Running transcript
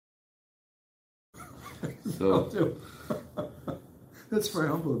So that's very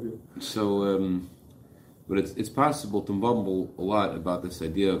humble of you. So, but it's possible to mumble a lot about this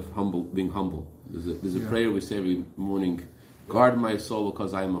idea of being humble. There's a prayer we say every morning: "Guard my soul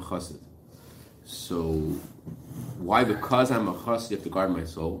because I am a chassid." So, why? Because I'm a chassid, you have to guard my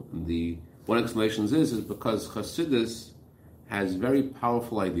soul. And the one explanation is because Chassidus has very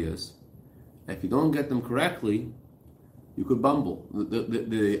powerful ideas. If you don't get them correctly, you could bumble.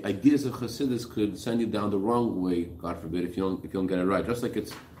 The ideas of Chassidus could send you down the wrong way, God forbid, if you don't get it right. Just like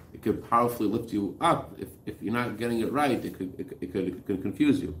it could powerfully lift you up. If you're not getting it right, it could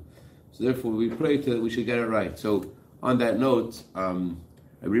confuse you. So therefore, we pray we should get it right. So on that note,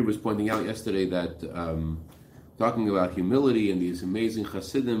 Ari was pointing out yesterday that talking about humility and these amazing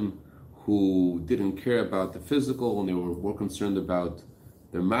Chassidim who didn't care about the physical and they were more concerned about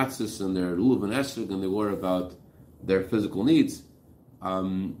their matzahs and their lulav and esrog than they were about their physical needs.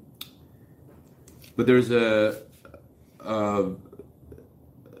 But there's a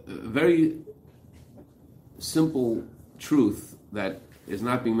very simple truth that is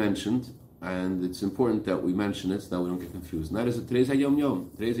not being mentioned, and it's important that we mention it so that we don't get confused. And that is that today's Hayom Yom.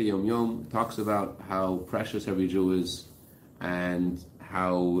 Today's Hayom Yom talks about how precious every Jew is and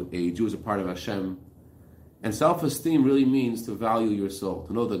how a Jew is a part of Hashem. And self-esteem really means to value your soul,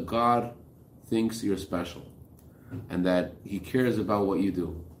 to know that God thinks you're special and that He cares about what you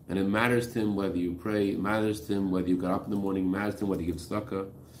do. And it matters to Him whether you pray, it matters to Him whether you get up in the morning, it matters to Him whether you give tzedakah.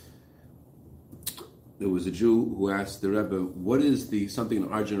 There was a Jew who asked the Rebbe, what is something in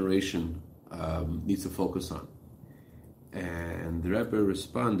our generation needs to focus on? And the Rebbe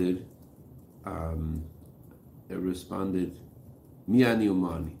responded, Mi ani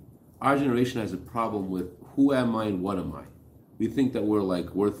umani. Our generation has a problem with who am I and what am I? We think that we're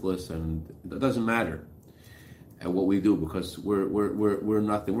like worthless and it doesn't matter at what we do because we're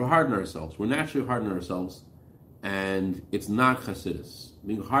nothing. We're hard on ourselves. We're naturally hard on ourselves, and it's not Chassidus.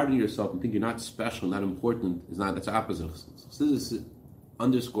 Being hard on yourself and think you're not special, not important, that's opposite of Chassidus. Chassidus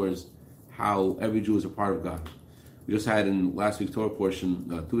underscores how every Jew is a part of God. We just had in last week's Torah portion,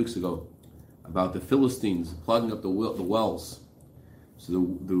 2 weeks ago, about the Philistines plugging up the wells.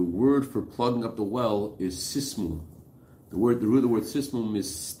 So the word for plugging up the well is sismum. The root of the word sismum is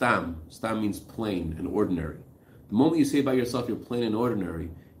stam. Stam means plain and ordinary. The moment you say about yourself you're plain and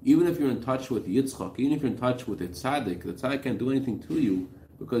ordinary, even if you're in touch with Yitzchak, even if you're in touch with the tzaddik can't do anything to you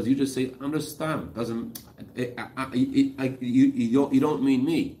because you just say, I'm just stam. You don't mean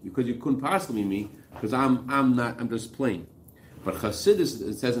me because you couldn't possibly mean me because I'm just plain. But Chassidus,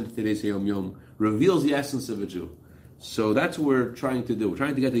 it says in today's Yom Yom, reveals the essence of a Jew. So that's what we're trying to do. We're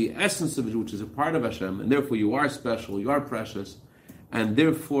trying to get the essence of it, which is a part of Hashem, and therefore you are special, you are precious, and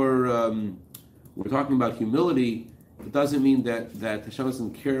therefore we're talking about humility. It doesn't mean that Hashem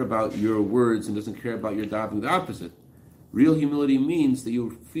doesn't care about your words and doesn't care about your davening. The opposite. Real humility means that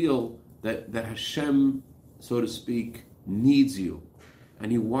you feel that Hashem, so to speak, needs you,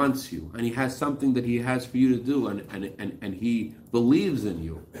 and He wants you, and He has something that He has for you to do, and He believes in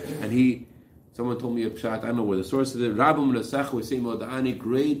you, and He. Someone told me a pshat, I don't know where the source is.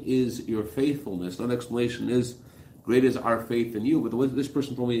 Great is your faithfulness. Another explanation is, great is our faith in you. But this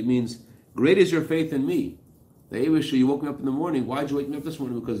person told me it means, great is your faith in me. The Eivisha, you woke me up in the morning. Why did you wake me up this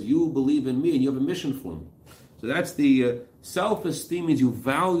morning? Because you believe in me and you have a mission for me. So that's the self-esteem means you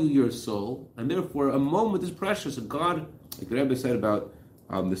value your soul, and therefore a moment is precious. And God, like the Rebbe said about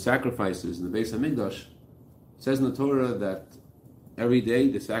the sacrifices in the Beis HaMikdash, it says in the Torah that every day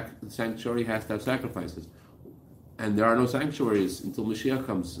the sanctuary has to have sacrifices. And there are no sanctuaries until Mashiach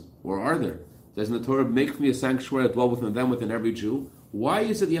comes. Or are there? It says in the Torah, make me a sanctuary that dwell within every Jew. Why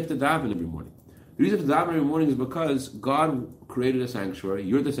is it you have to daven every morning? The reason you have to daven every morning is because God created a sanctuary,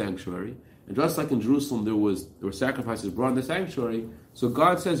 you're the sanctuary, and just like in Jerusalem there were sacrifices brought in the sanctuary, so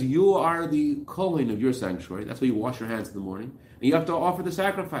God says you are the Kohen of your sanctuary. That's why you wash your hands in the morning, and you have to offer the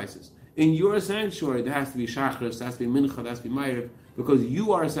sacrifices. In your sanctuary there has to be Shachris, there has to be Mincha, there has to be Ma'ariv, because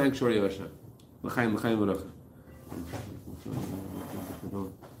you are a sanctuary of Hashem. L'chaim, l'chaim, l'chaim.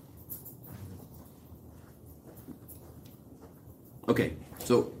 Okay,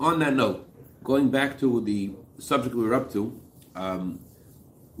 so on that note, going back to the subject we were up to,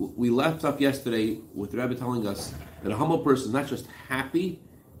 we left off yesterday with the Rebbe telling us that a humble person is not just happy,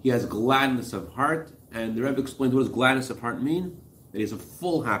 he has gladness of heart, and the Rebbe explained what does gladness of heart mean? That he has a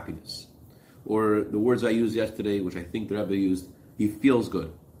full happiness. Or the words I used yesterday, which I think the Rebbe used, he feels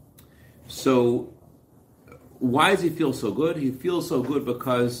good. So, why does he feel so good? He feels so good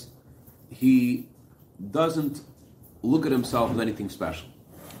because he doesn't look at himself as anything special.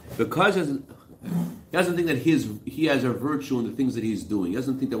 Because he doesn't think that he has a virtue in the things that he's doing. He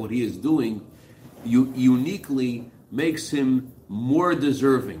doesn't think that what he is doing uniquely makes him more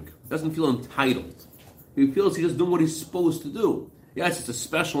deserving. Doesn't feel entitled. He feels he's just doing what he's supposed to do. Yes, it's a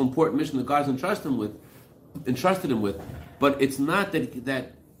special, important mission that God's entrusted him with, but it's not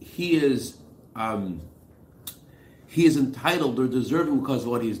that he is entitled or deserving because of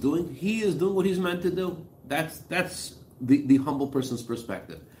what he's doing. He is doing what he's meant to do. That's the humble person's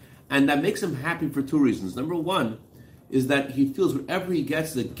perspective. And that makes him happy for two reasons. Number one is that he feels whatever he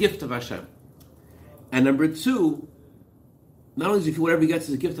gets is a gift of Hashem. And number two, not only does he feel whatever he gets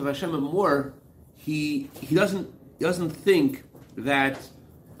is a gift of Hashem, but more, he doesn't think that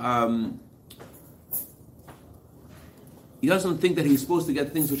he's supposed to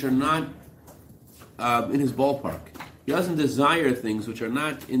get things which are not in his ballpark. He doesn't desire things which are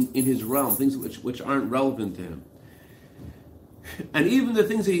not in his realm, things which aren't relevant to him. And even the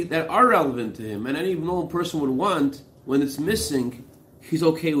things that are relevant to him, and any normal person would want, when it's missing, he's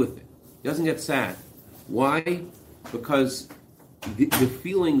okay with it. He doesn't get sad. Why? Because the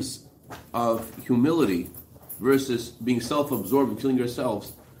feelings of humility versus being self-absorbed and feeling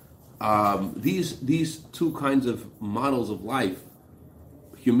yourselves, these two kinds of models of life,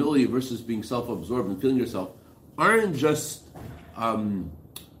 humility versus being self-absorbed and feeling yourself, aren't just, as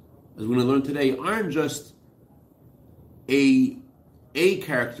we're going to learn today, aren't just a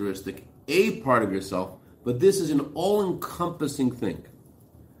characteristic, a part of yourself, but this is an all-encompassing thing.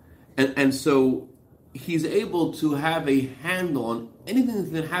 And so he's able to have a handle on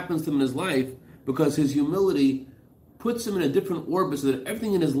anything that happens to him in his life because his humility puts him in a different orbit so that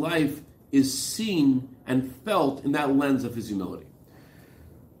everything in his life is seen and felt in that lens of his humility.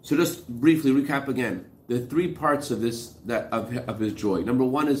 So just briefly recap again. The three parts of this of his joy. Number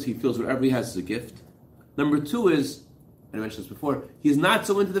one is he feels whatever he has is a gift. Number two is, and I mentioned this before, he's not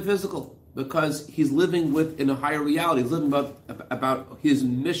so into the physical because he's living in a higher reality. He's living about his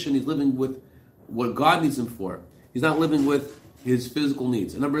mission. He's living with what God needs him for. He's not living with his physical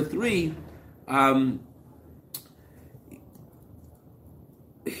needs. And number three,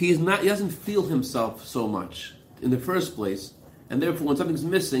 he doesn't feel himself so much in the first place, and therefore when something's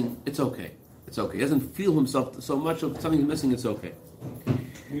missing, it's okay. It's okay. He doesn't feel himself so much. If something's missing, it's okay.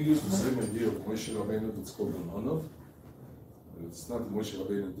 You use the same idea of Moshe Rabbeinu that's called an honor. It's not that Moshe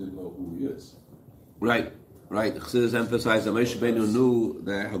Rabbeinu didn't know who he is. Right. Chassidus emphasized that Moshe Rabbeinu knew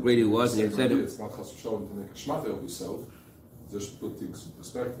how great he was, and he said it's not chas v'shalom to make a shmata of yourself. Just put things in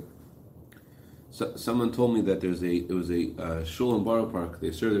perspective. So, someone told me that it was a shul in Borough Park.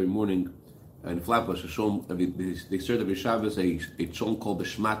 They served every morning in Flatbush. They served every Shabbos a chon called the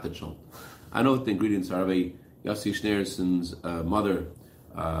Shmata chon. I know what the ingredients are. Yossi Schneerson's mother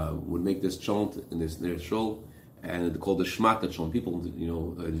would make this chon in their shul, and it's called the Shmata chon. People,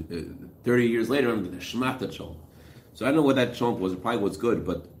 30 years later, remember the Shmata chon. So I don't know what that chon was. It probably was good,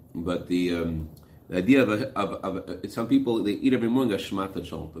 but the idea of some people, they eat every morning a shmata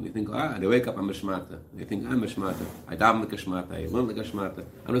chon. And they think, they wake up, I'm a shmata. They think, I'm a shmata. I daven like a shmata. I learn like a shmata.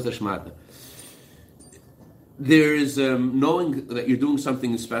 I'm just a shmata. There is knowing that you're doing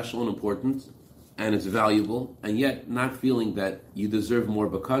something special and important, and it's valuable, and yet not feeling that you deserve more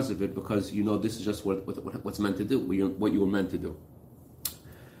because of it, because you know this is just what's meant to do, what you were meant to do.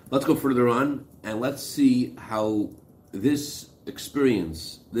 Let's go further on, and let's see how this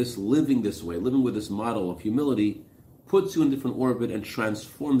experience, this living this way, living with this model of humility, puts you in a different orbit and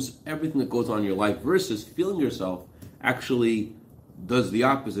transforms everything that goes on in your life, versus feeling yourself actually does the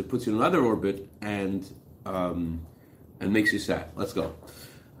opposite, puts you in another orbit and makes you sad. Let's go.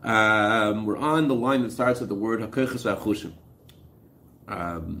 We're on the line that starts with the word hakochos v'achushim.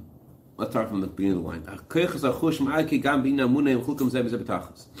 Let's start from the beginning of the line.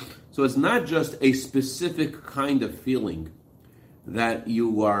 So it's not just a specific kind of feeling that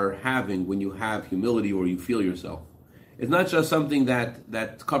you are having when you have humility or you feel yourself. It's not just something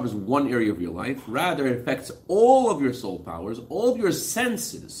that covers one area of your life. Rather, it affects all of your soul powers, all of your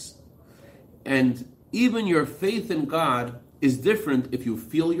senses. And even your faith in God is different if you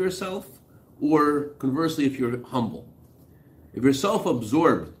feel yourself, or conversely, if you're humble. If you're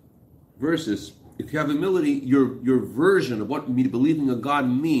self-absorbed versus if you have humility, your version of what believing in God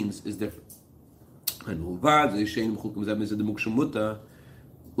means is different.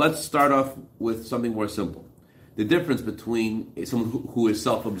 Let's start off with something more simple. The difference between someone who is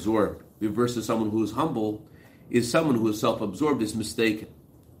self-absorbed versus someone who is humble is someone who is self-absorbed is mistaken.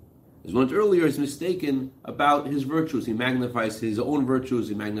 As we learned earlier, is mistaken about his virtues. He magnifies his own virtues,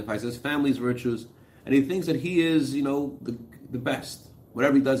 he magnifies his family's virtues, and he thinks that he is, the best.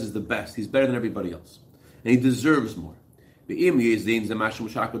 Whatever he does is the best. He's better than everybody else. And he deserves more. We're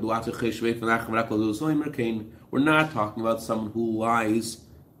not talking about someone who lies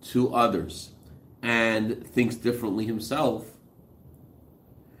to others. and thinks differently himself.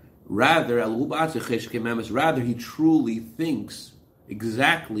 Rather, he truly thinks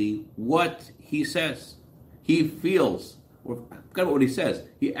exactly what he says. He feels, or forget what he says,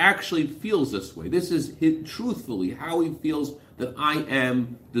 he actually feels this way. This is truthfully how he feels that I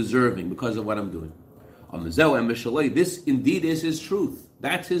am deserving because of what I'm doing. This indeed is his truth.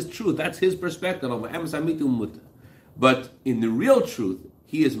 That's his truth. That's his perspective. But in the real truth,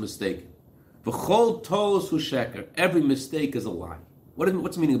 he is mistaken. Every mistake is a lie.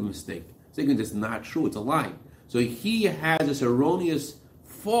 What's the meaning of a mistake? It's thinking it's not true. It's a lie. So he has this erroneous,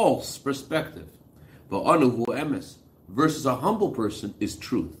 false perspective. Versus a humble person is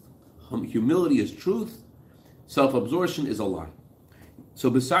truth. Humility is truth. Self-absorption is a lie. So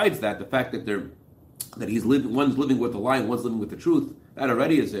besides that, the fact that one's living with a lie and one's living with the truth, that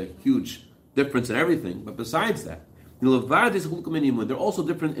already is a huge difference in everything. But besides that, they're also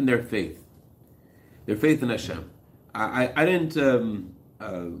different in their faith. Their faith in Hashem. I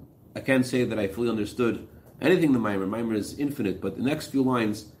can't say that I fully understood anything in the Maimer. Maimer is infinite, but the next few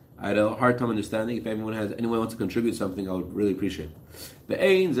lines I had a hard time understanding. If anyone wants to contribute something, I would really appreciate it. The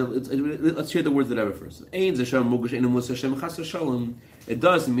Ein, let's hear the words that I have first. It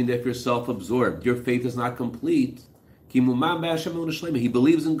doesn't mean that if you're self-absorbed, your faith is not complete. He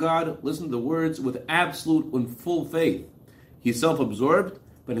believes in God. Listen to the words with absolute and full faith. He's self-absorbed,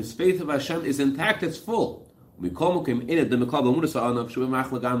 but his faith of Hashem is intact. It's full.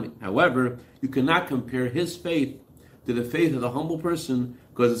 However, you cannot compare his faith to the faith of the humble person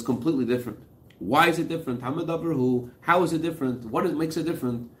because it's completely different. Why is it different? How is it different? What makes it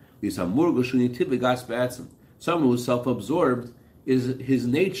different? Someone who's self-absorbed, his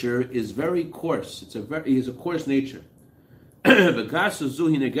nature is very coarse. He has a coarse nature. And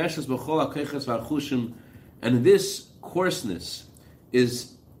this coarseness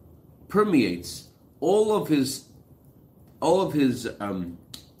permeates all of his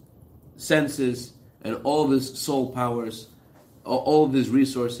senses and all of his soul powers, all of his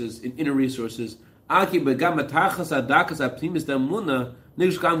resources, inner resources.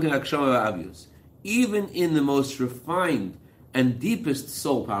 Even in the most refined and deepest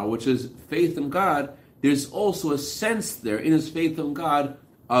soul power, which is faith in God, there's also a sense there in his faith in God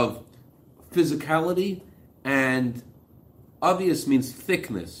of physicality, and obvious means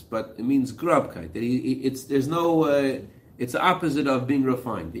thickness, but it means grabkeit. It's the opposite of being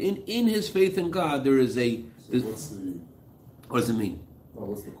refined. In his faith in God, there is a. What does it mean? Well,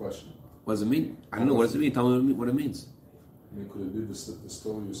 what's the question? What does it mean? I don't know. What does it mean? Tell me what it means. I mean, could it be the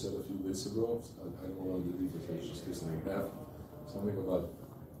story you said a few days ago? I don't want to read the page, just listening back. Something about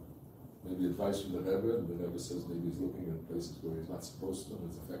maybe advice from the Rebbe, and the Rebbe says maybe he's looking at places where he's not supposed to, and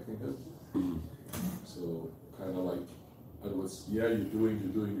it's affecting him. Mm-hmm. So, kind of like, in other words, yeah, you're doing,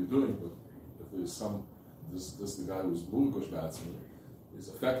 but if there's this the guy who's Murgosh Batzman is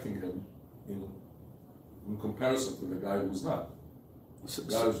affecting him in comparison to the guy who's not. The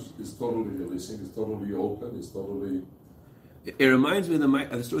guy is totally releasing, is totally open, is totally. It reminds me of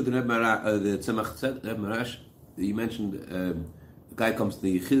the story of the Tzemach Marash that you mentioned. The guy comes to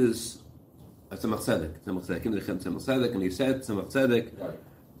the Yechidus Tzemach Tzedek, and he said, Tzemach Tzedek,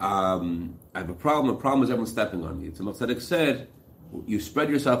 I have a problem. The problem is everyone's stepping on me. Tzemach Tzedek said, you spread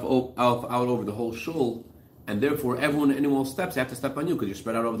yourself out over the whole shul, and therefore anyone steps, they have to step on you because you're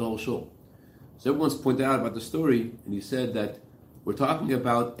spread out over the whole shul. So everyone's pointed out about the story, and he said that we're talking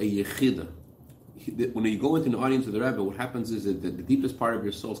about a yechida. When you go into an audience with the Rebbe, what happens is that the deepest part of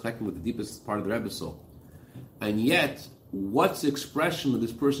your soul is connecting with the deepest part of the Rebbe's soul. And yet, what's the expression that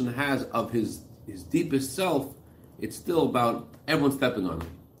this person has of his deepest self, it's still about everyone stepping on him.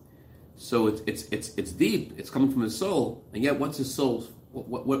 So it's deep, it's coming from his soul, and yet what's his soul?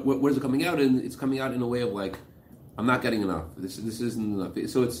 Where's it coming out in? It's coming out in a way of like, I'm not getting enough. This isn't enough.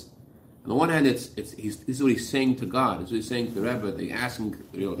 So it's, on the one hand, this is what he's saying to God. This is what he's saying to the Rebbe. They ask him,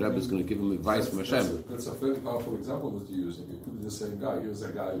 the Rebbe is going to give him advice from Hashem. That's a very powerful example that you're using. You could be the same guy. Here's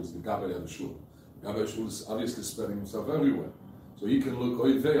a guy who's the Gabbai Shul. Gabbai Shul is obviously spreading himself everywhere. So he can look,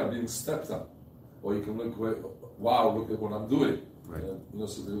 I'm being stepped on. Or he can look, wow, look at what I'm doing. Right.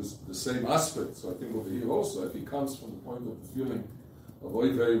 So there's the same aspect. So I think over here also, if he comes from the point of the feeling of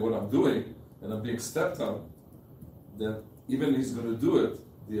what I'm doing, and I'm being stepped on, then even he's going to do it,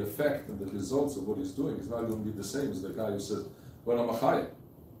 the effect and the results of what he's doing is not going to be the same as the guy who says, well, I'm a chayah.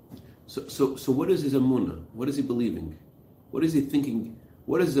 So what is his emunah? What is he believing? What is he thinking?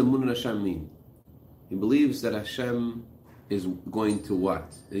 What does emunah Hashem mean? He believes that Hashem is going to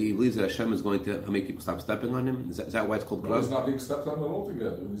what? He believes that Hashem is going to make people stop stepping on him? Is that why it's called He's not being stepped on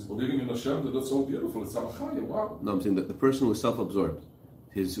altogether. He's believing in Hashem that it's so beautiful. It's a chayah. Wow. No, I'm saying that the person who is self-absorbed,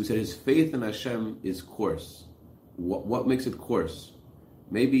 we said his faith in Hashem is coarse. What makes it coarse?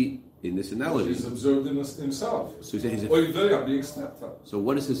 Maybe in this analogy, he's observed in himself. So he said he's being stepped on. So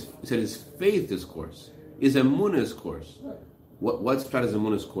what is his? He said his faith is coarse. His emunah is coarse. Right. What's Pshat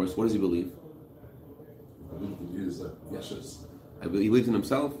emunah is coarse? What does he believe? I believe he is Yeshus. He believes in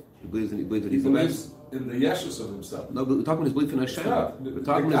himself. He believes that he's the best. In the Yeshus of himself. No, but we're talking about his belief in Hashem. The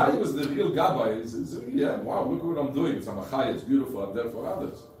guy was the real Gabbai. Wow, look what I'm doing. It's Amachai, it's beautiful, I'm there for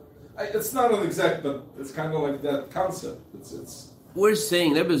others. It's not an exact, but it's kind of like that concept. It's. We're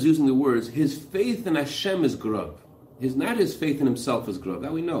saying, Rebbe is using the words, his faith in Hashem is grub. Not his faith in himself is grub.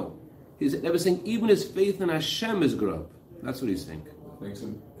 That we know. Rebbe is saying, even his faith in Hashem is grub. That's what he's saying. Makes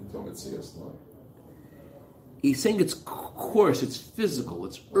him into a Metzias, no? He's saying it's coarse, it's physical,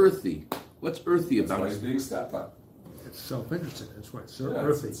 it's earthy. What's earthy about it? That's why he's being stepped on. It's self-interested. That's why it's so Yeah,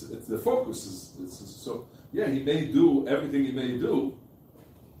 earthy. it's the focus is so. Yeah, he may do everything he may do,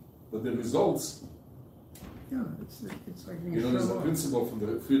 but the results. Yeah, it's like being There's a shown off. principle from the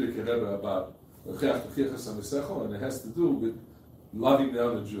Frierdiker Rebbe about and it has to do with loving the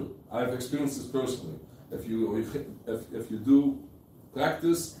other Jew. I've experienced this personally. If you do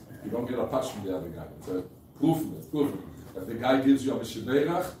practice, you don't get a touch from the other guy. It's a proven. It's proven. If the guy gives you a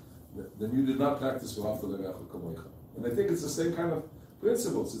Meshiberach, then you did not practice for And I think it's the same kind of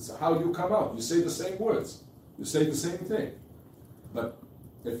principles. It's how you come out. You say the same words. You say the same thing. But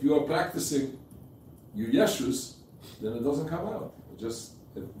if you are practicing your Yeshus, then it doesn't come out.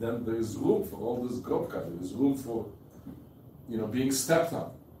 Then there is room for all this grobka. There is room for, being stepped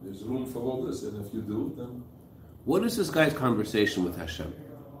on. There's room for all this. And if you do, then... What is this guy's conversation with Hashem?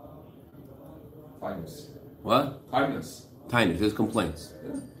 Kindness. What? Kindness. Tiny. His complaints.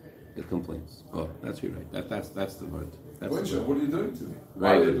 Yeah. His complaints. Oh, that's right. That's the word. That's the word. What are you doing to me? Right.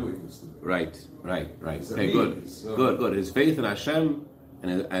 Why are you doing this to me? Right. It's a Okay, need. good. It's, Good. His faith in Hashem,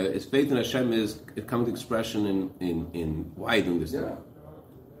 and his faith in Hashem is coming to expression in why are you doing this? Yeah.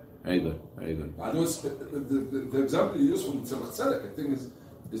 Very good. I know the example you use from Tzemach Tzedek, I think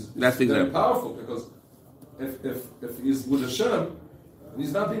is That's the very example. powerful, because if he's with Hashem,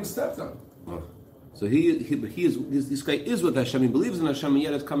 he's not being stepped on. Oh. So this guy is with Hashem. He believes in Hashem, and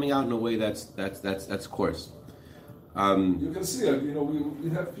yet it's coming out in a way that's coarse. You can see it. We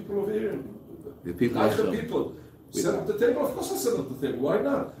have people over here. The people Like also. the people set up the table. Of course, I set up the table. Why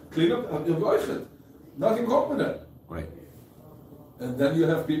not? Clean up your weichen. Nothing wrong with that. Right. And then you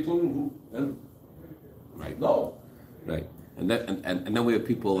have people who Right. no. Right. And then we have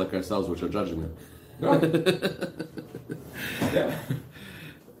people like ourselves which are judging them. No. Yeah.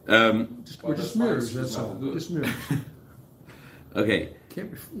 We're just mirrors. That's all. Nothing to do. Just mirrors. Okay.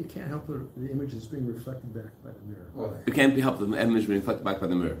 You can't help the image that's being reflected back by the mirror. Well, It can't be helped. The image being reflected back by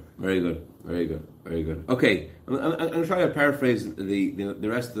the mirror. Very good. Okay, I'm going to try to paraphrase the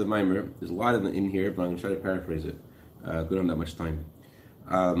rest of the mimer. There's a lot in here, but I'm going to try to paraphrase it. We don't have that much time.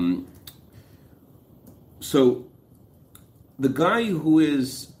 So, the guy who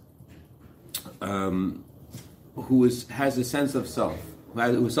has a sense of self,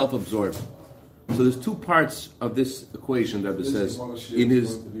 who is self-absorbed. So there's two parts of this equation that it says in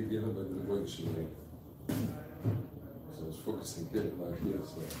his. Going to be given by the Rebbe Shimon. So it's focusing here, not here.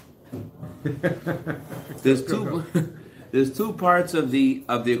 So. There's two parts of the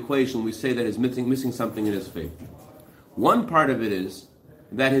equation. We say that is missing something in his faith. One part of it is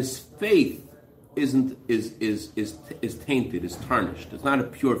that his faith is tainted, is tarnished. It's not a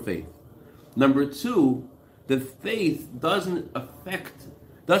pure faith. Number two, the faith doesn't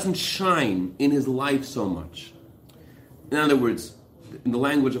shine in his life so much. In other words, in the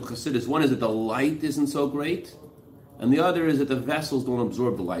language of Chassidus, one is that the light isn't so great, and the other is that the vessels don't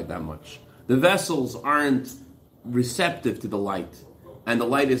absorb the light that much. The vessels aren't receptive to the light, and the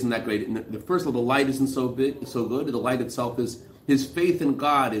light isn't that great. And first of all, the light isn't so good. The light itself is, his faith in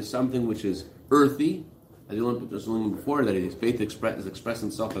God is something which is earthy, as you learned before, that his faith is expressed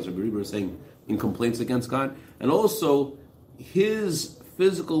itself, as Rabbi Rebbe was saying, in complaints against God, and also his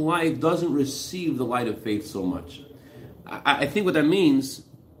physical life doesn't receive the light of faith so much. I think what that means.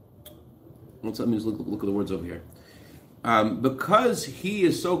 Let me just look at the words over here. Because he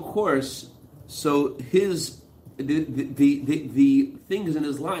is so coarse, so the things in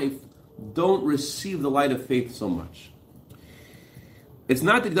his life don't receive the light of faith so much. It's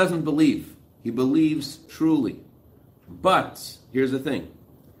not that he doesn't believe; he believes truly. But here's the thing: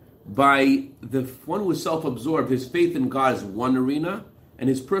 by the one who is self-absorbed, his faith in God is one arena, and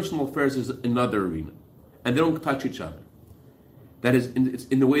his personal affairs is another arena, and they don't touch each other. That is, it's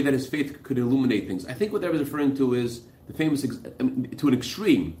in the way that his faith could illuminate things. I think what that was referring to is the famous, to an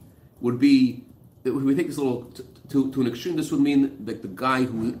extreme, would be if we take this a little to an extreme, this would mean like the guy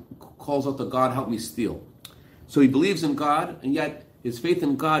who calls out to God, help me steal. So he believes in God, and yet his faith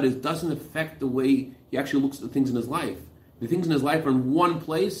in God doesn't affect the way he actually looks at the things in his life. The things in his life are in one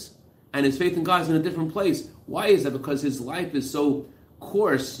place, and his faith in God is in a different place. Why is that? Because his life is so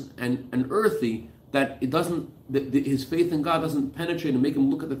coarse and earthy that it doesn't. His faith in God doesn't penetrate and make him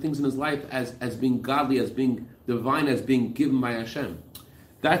look at the things in his life as being godly, as being divine, as being given by Hashem.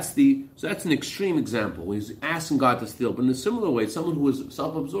 That's an extreme example. He's asking God to steal. But in a similar way, someone who is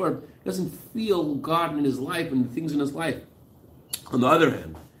self-absorbed doesn't feel God in his life and the things in his life. On the other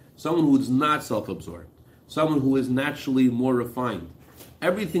hand, someone who is not self-absorbed, someone who is naturally more refined,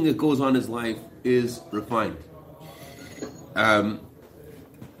 everything that goes on in his life is refined.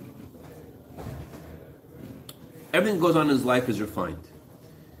 Everything that goes on in his life is refined.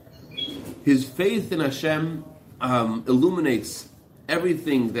 His faith in Hashem illuminates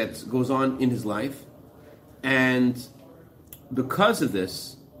everything that goes on in his life, and because of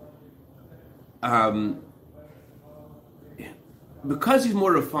this, because he's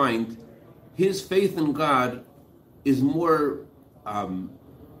more refined, his faith in God is more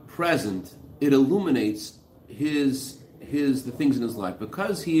present. It illuminates the things in his life.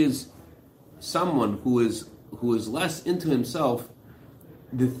 Because he is someone who is less into himself,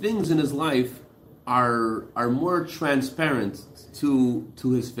 the things in his life are more transparent to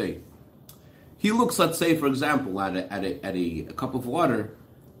his faith. He looks, let's say, for example, at a cup of water,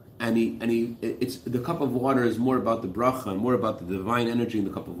 and the cup of water is more about the bracha and more about the divine energy in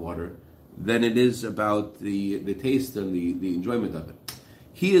the cup of water than it is about the taste and the enjoyment of it.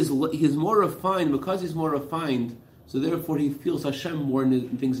 He is more refined. Because he's more refined, so therefore he feels Hashem more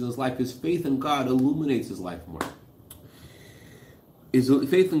in things in his life. His faith in God illuminates his life more. His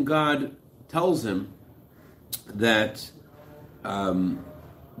faith in God tells him that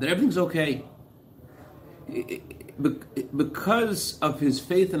everything's okay. Because of his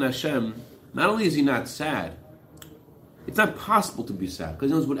faith in Hashem, not only is he not sad, it's not possible to be sad, because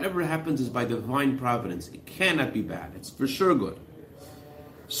he knows whatever happens is by divine providence. It cannot be bad. It's for sure good.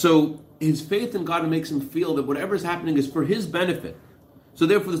 So his faith in God makes him feel that whatever is happening is for his benefit. So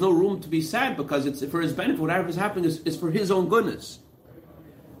therefore there's no room to be sad, because it's for his benefit. Whatever is happening is for his own goodness.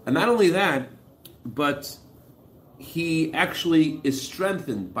 And not only that, but he actually is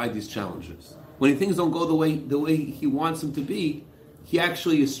strengthened by these challenges. When things don't go the way he wants them to be, he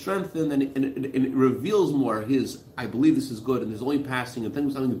actually is strengthened, and it reveals more I believe this is good, and there's only passing, and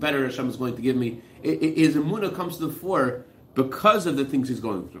something better Hashem is going to give me. His emunah comes to the fore because of the things he's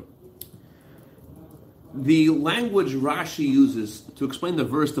going through. The language Rashi uses to explain the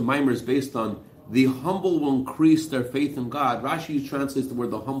verse the Maimer is based on, the humble will increase their faith in God. Rashi translates the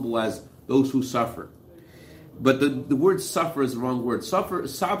word the humble as those who suffer. But the word suffer is the wrong word.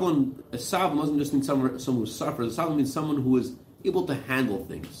 Sablon doesn't just mean someone who suffers. Sablon means someone who is able to handle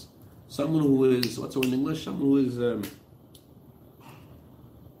things. Someone who is, what's the word in English? Someone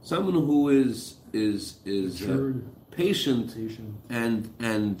who is patient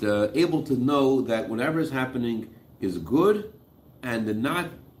and able to know that whatever is happening is good, and not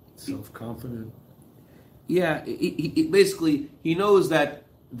self-confident. Yeah, basically he knows that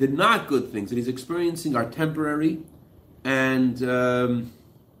the not good things that he's experiencing are temporary, and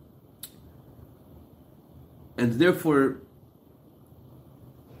therefore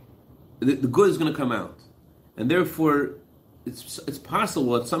the good is going to come out, and therefore it's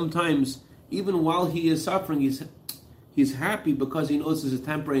possible that sometimes even while he is suffering, he's happy because he knows this is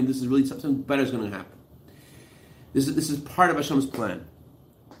temporary and this is really something better is going to happen. This is part of Hashem's plan.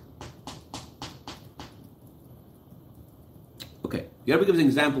 Okay, Yerba gives an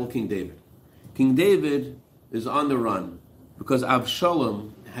example of King David. King David is on the run because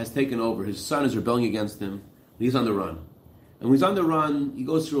Avshalom has taken over. His son is rebelling against him, and he's on the run. And when he's on the run, he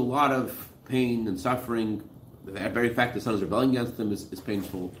goes through a lot of pain and suffering. The very fact the son is rebelling against him is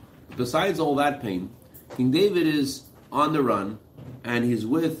painful. Besides all that pain, King David is on the run, and he's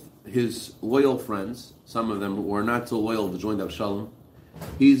with his loyal friends, some of them who are not so loyal to join Avshalom.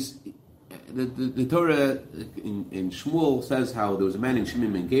 The Torah in Shmuel says how there was a man named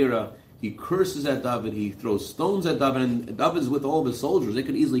Shimon ben Gera. He curses at David, he throws stones at David, and David's with all the soldiers. They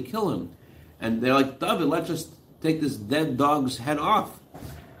could easily kill him. And they're like, David, let's just take this dead dog's head off.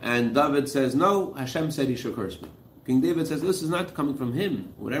 And David says, no, Hashem said he should curse me. King David says, this is not coming from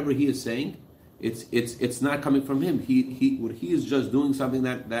him. Whatever he is saying, it's not coming from him. He is just doing something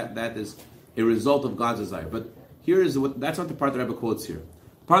that is a result of God's desire. But that's not the part that Rebbe quotes here.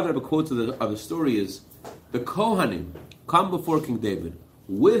 The part that Rebbe quotes of the story is the Kohanim come before King David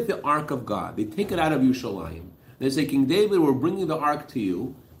with the Ark of God. They take it out of Yerushalayim. They say, King David, we're bringing the Ark to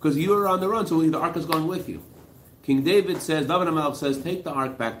you. because you're on the run, so the ark is going with you. King David says, David HaMelech says, take the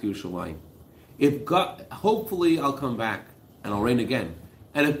ark back to Yerushalayim. If God, hopefully I'll come back and I'll reign again.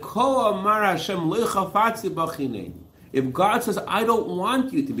 And if God says, I don't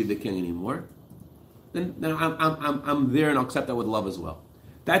want you to be the king anymore, then I'm there and I'll accept that with love as well.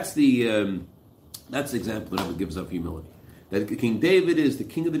 That's the example that it gives of humility. That King David is the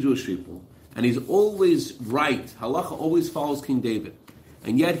king of the Jewish people, and he's always right. Halacha always follows King David.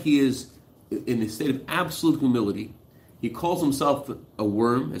 And yet he is in a state of absolute humility. He calls himself a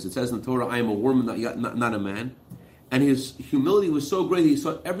worm, as it says in the Torah, I am a worm, not a man. And his humility was so great that he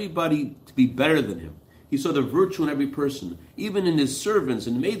saw everybody to be better than him. He saw the virtue in every person. Even in his servants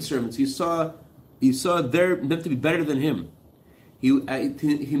and maidservants, he saw them to be better than him. He looked at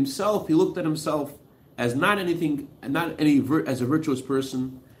himself as as a virtuous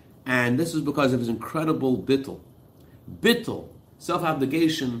person, and this is because of his incredible bittul. Bittul,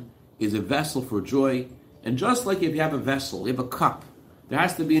 self-abnegation, is a vessel for joy. And just like if you have a vessel, you have a cup, there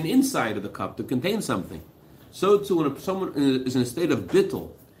has to be an inside of the cup to contain something. So too, when someone is in a state of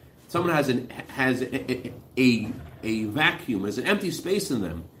bittul, someone has a vacuum, has an empty space in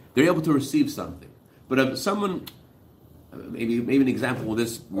them, they're able to receive something. But if someone, maybe an example of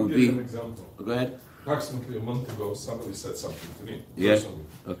this would be. I'll give you an example. Go ahead. Approximately a month ago, somebody said something to me. Yes. Personally.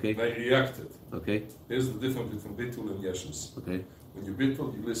 Okay. And I reacted. Okay. Here's the difference between bittul and yeshus. Okay. When you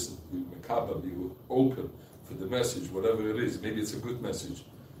bittul, you listen, you mekabel, you open for the message, whatever it is. Maybe it's a good message.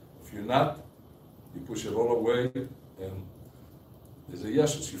 If you're not, you push it all away, and there's a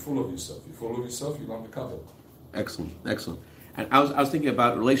yeshus. You're full of yourself. You're full of yourself. You're not mekabel. Excellent. And I was thinking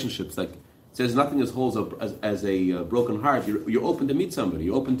about relationships. Like it says, nothing as whole as a broken heart. You're open to meet somebody.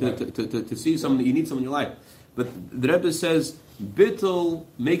 You're open to see someone that you need someone in your life. But the Rebbe says bittul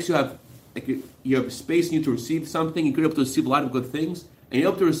makes you have you have space in you to receive something. You're able to receive a lot of good things, and you're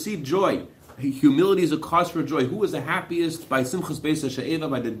able to receive joy. Humility is a cause for joy. Who was the happiest by Simchas Beis HaShe'eva,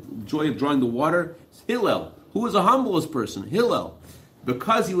 by the joy of drawing the water? It's Hillel. Who was the humblest person? Hillel.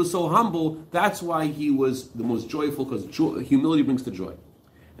 Because he was so humble, that's why he was the most joyful, because humility brings the joy.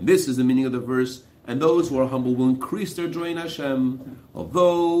 And this is the meaning of the verse. And those who are humble will increase their joy in Hashem,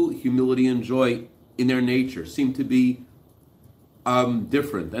 although humility and joy in their nature seem to be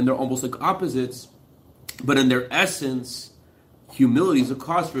different, and they're almost like opposites, but in their essence, humility is a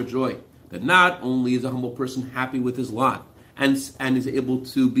cause for joy. That not only is a humble person happy with his lot and is able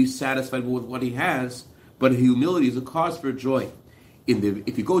to be satisfied with what he has, but humility is a cause for joy.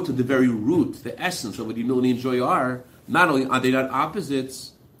 If you go to the very root, the essence of what humility and joy are, not only are they not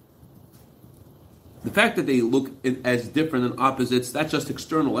opposites, the fact that they look as different than opposites, that's just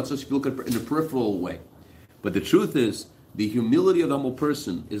external. That's just if you look at it in a peripheral way. But the truth is, the humility of the humble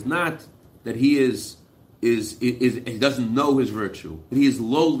person is not that he he doesn't know his virtue, that he is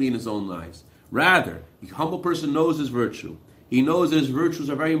lowly in his own eyes. Rather, the humble person knows his virtue. He knows that his virtues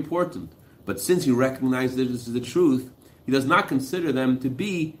are very important. But since he recognizes that this is the truth, he does not consider them to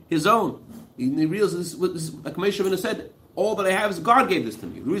be his own. He realizes, like Moshe Rabbeinu said, all that I have is God gave this to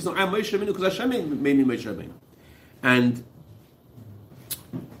me. The reason I'm Moshe Rabbeinu is because Hashem made me Moshe Rabbeinu.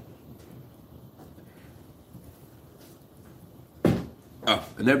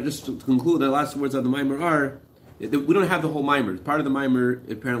 And then just to conclude, the last words of the Maimer are, we don't have the whole Maimer. Part of the Maimer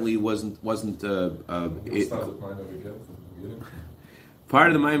apparently wasn't. Start the Maimer again from the beginning.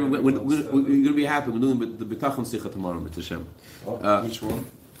 Part of the Maimer, we're going to be happy. We're doing the B'tachon Sicha tomorrow, Mr. Shem. Which one?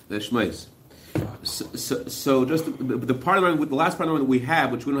 The Shmais. So just the part of the last part of the Maimer that we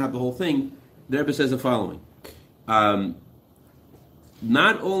have, which we don't have the whole thing, the Rebbe says the following. Not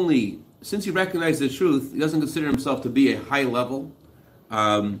only, since he recognizes the truth, he doesn't consider himself to be a high level.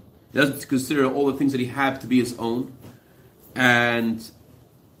 He doesn't consider all the things that he has to be his own, and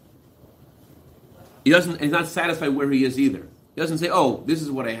he's not satisfied where he is either. He doesn't say, "Oh, this is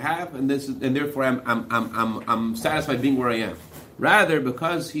what I have, and therefore I'm satisfied being where I am." Rather,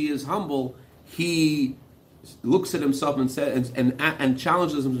 because he is humble, he looks at himself and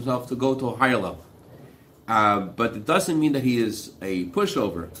challenges himself to go to a higher level. But it doesn't mean that he is a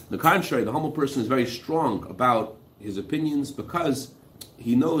pushover. On the contrary, the humble person is very strong about his opinions because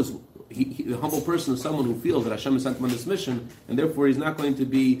he knows the humble person is someone who feels that Hashem has sent him on this mission, and therefore he's not going to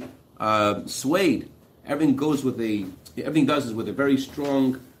be swayed. Everything does is with a very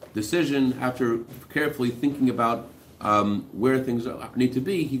strong decision after carefully thinking about where things need to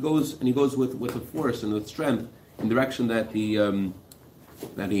be. He goes with a force and with strength in the direction that he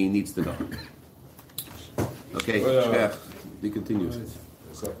needs to go. Okay, he continues.